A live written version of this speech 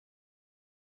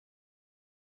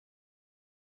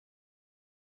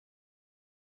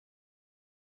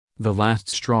The last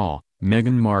straw,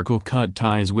 Meghan Markle cut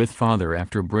ties with father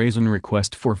after brazen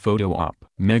request for photo op.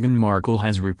 Meghan Markle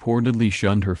has reportedly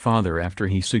shunned her father after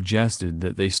he suggested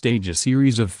that they stage a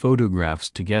series of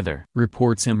photographs together.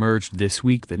 Reports emerged this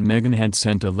week that Meghan had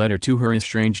sent a letter to her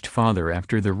estranged father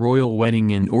after the royal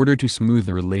wedding in order to smooth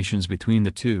the relations between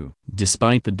the two.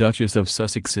 Despite the Duchess of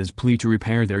Sussex's plea to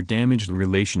repair their damaged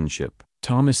relationship,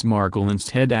 Thomas Markle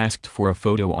instead asked for a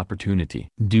photo opportunity.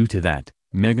 Due to that,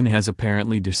 Meghan has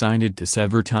apparently decided to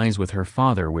sever ties with her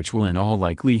father, which will in all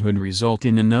likelihood result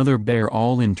in another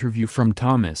bare-all interview from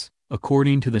Thomas,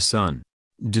 according to The Sun.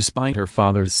 Despite her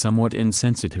father's somewhat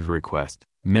insensitive request,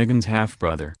 Meghan's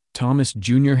half-brother, Thomas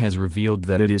Jr. has revealed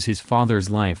that it is his father's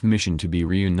life mission to be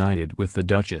reunited with the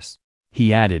Duchess.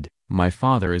 He added, "My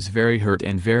father is very hurt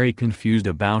and very confused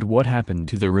about what happened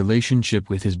to the relationship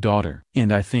with his daughter.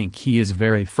 And I think he is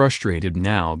very frustrated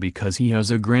now because he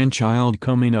has a grandchild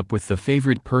coming up with the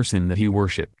favorite person that he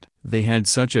worshipped. They had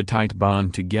such a tight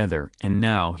bond together, and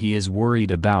now he is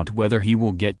worried about whether he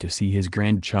will get to see his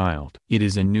grandchild. It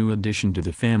is a new addition to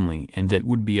the family, and that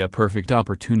would be a perfect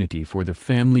opportunity for the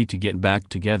family to get back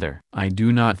together. I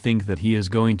do not think that he is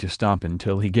going to stop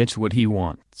until he gets what he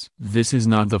wants." This is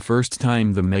not the first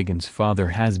time the Meghan's father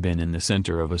has been in the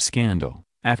center of a scandal,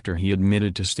 after he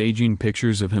admitted to staging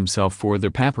pictures of himself for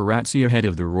the paparazzi ahead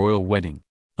of the royal wedding.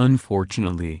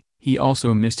 Unfortunately, he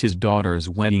also missed his daughter's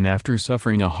wedding after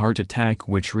suffering a heart attack,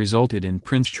 which resulted in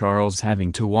Prince Charles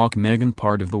having to walk Meghan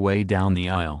part of the way down the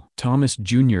aisle. Thomas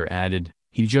Jr. added,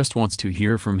 he just wants to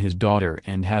hear from his daughter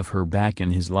and have her back in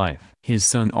his life. His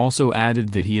son also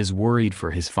added that he is worried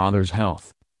for his father's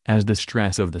health, as the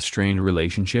stress of the strained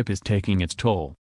relationship is taking its toll.